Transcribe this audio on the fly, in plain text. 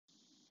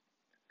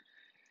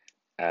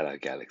Hello,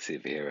 Galaxy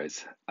of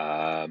Heroes.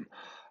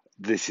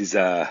 This is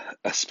a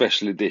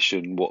special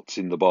edition What's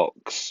in the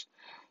Box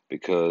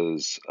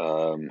because,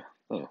 oh,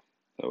 that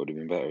would have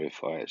been better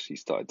if I actually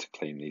started to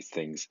claim these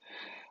things.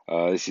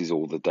 This is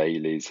all the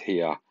dailies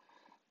here,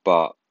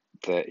 but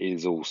there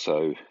is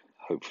also,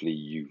 hopefully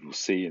you will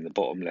see in the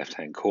bottom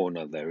left-hand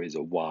corner, there is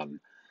a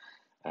 1.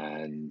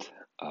 And,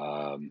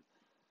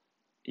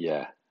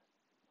 yeah,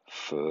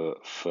 for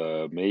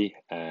me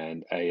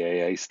and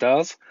AAA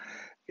Stars,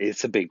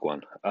 it's a big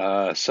one.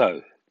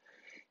 So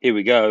here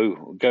we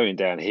go, going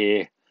down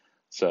here.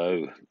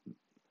 So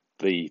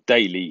the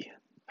daily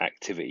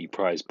activity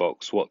prize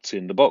box, what's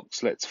in the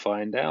box? Let's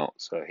find out.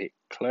 So hit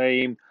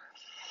claim.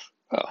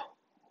 Oh,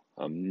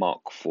 a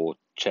Mark IV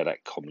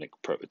Chedak Comlink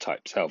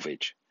prototype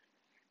salvage.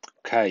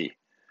 Okay,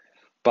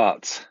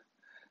 but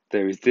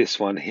there is this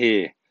one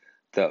here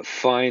that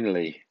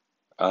finally,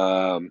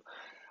 I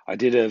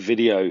did a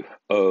video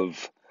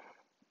of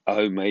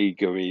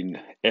Omega in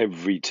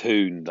every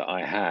toon that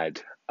I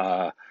had.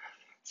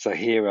 So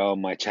here are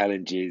my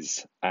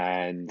challenges,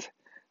 and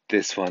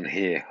this one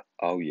here.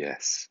 Oh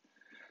yes,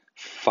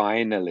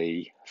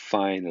 finally,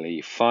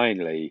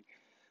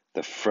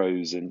 the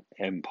Frozen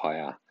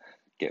Empire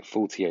get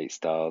 48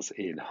 stars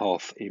in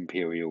Half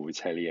Imperial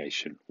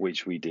Retaliation,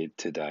 which we did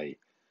today.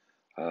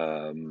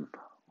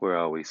 Where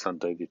are we?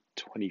 Sunday the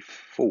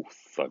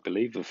 24th, I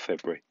believe, of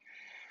February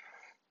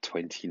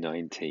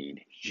 2019.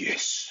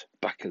 Yes,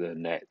 back of the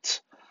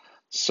net.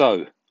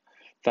 So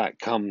that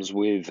comes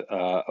with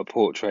a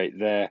portrait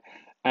there,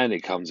 and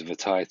it comes with a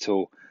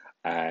title.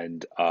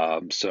 And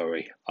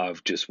sorry,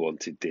 I've just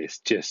wanted this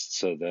just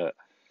so that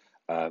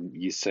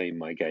you say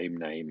my game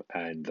name,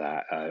 and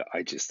that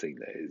I just think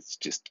that it's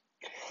just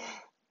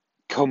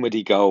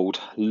comedy gold.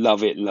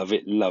 Love it, love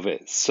it, love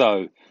it.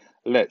 So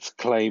let's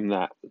claim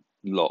that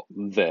lot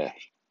there,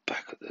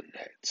 back of the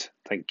net.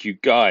 Thank you,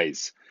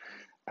 guys.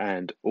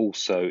 And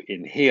also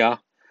in here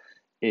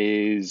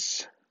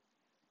is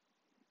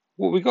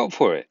what we got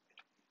for it.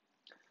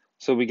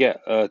 So we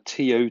get a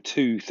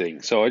TO2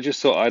 thing. So I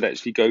just thought I'd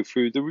actually go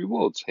through the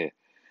rewards here.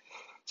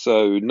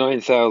 So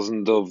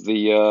 9,000 of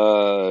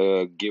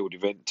the guild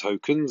event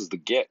tokens, the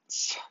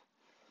gets,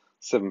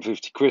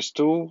 750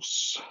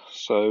 crystals.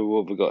 So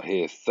what have we got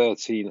here?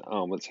 13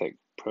 armor tech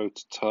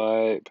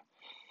prototype.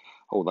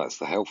 Oh, that's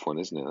the health one,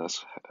 isn't it?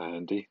 That's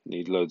handy.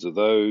 Need loads of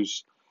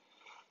those.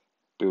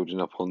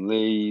 Building up on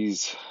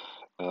these.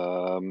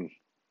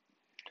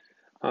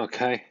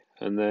 Okay,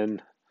 and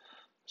then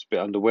it's a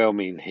bit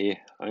underwhelming here.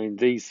 I mean,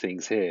 these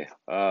things here.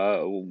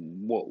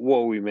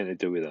 What are we meant to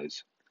do with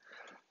those?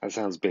 That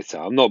sounds bitter.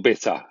 I'm not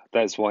bitter.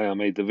 That's why I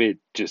made the vid,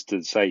 just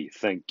to say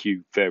thank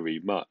you very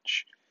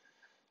much.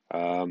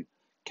 Can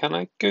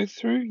I go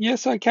through?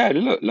 Yes, I can.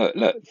 Look.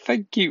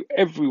 Thank you,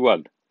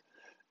 everyone.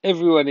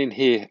 Everyone in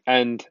here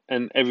and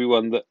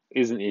everyone that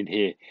isn't in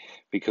here,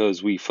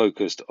 because we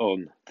focused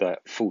on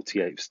that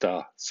 48th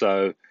star.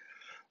 So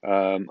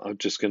I'm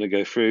just going to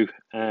go through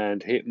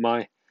and hit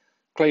my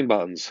claim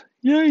buttons.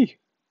 Yay!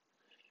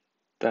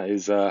 That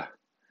is,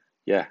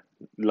 yeah,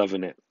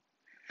 loving it.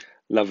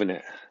 Loving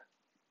it.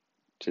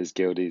 Cheers,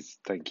 guildies.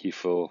 Thank you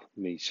for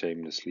me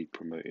shamelessly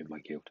promoting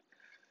my guild.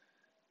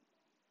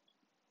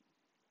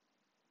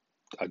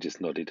 I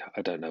just nodded.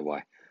 I don't know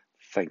why.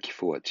 Thank you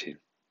for watching.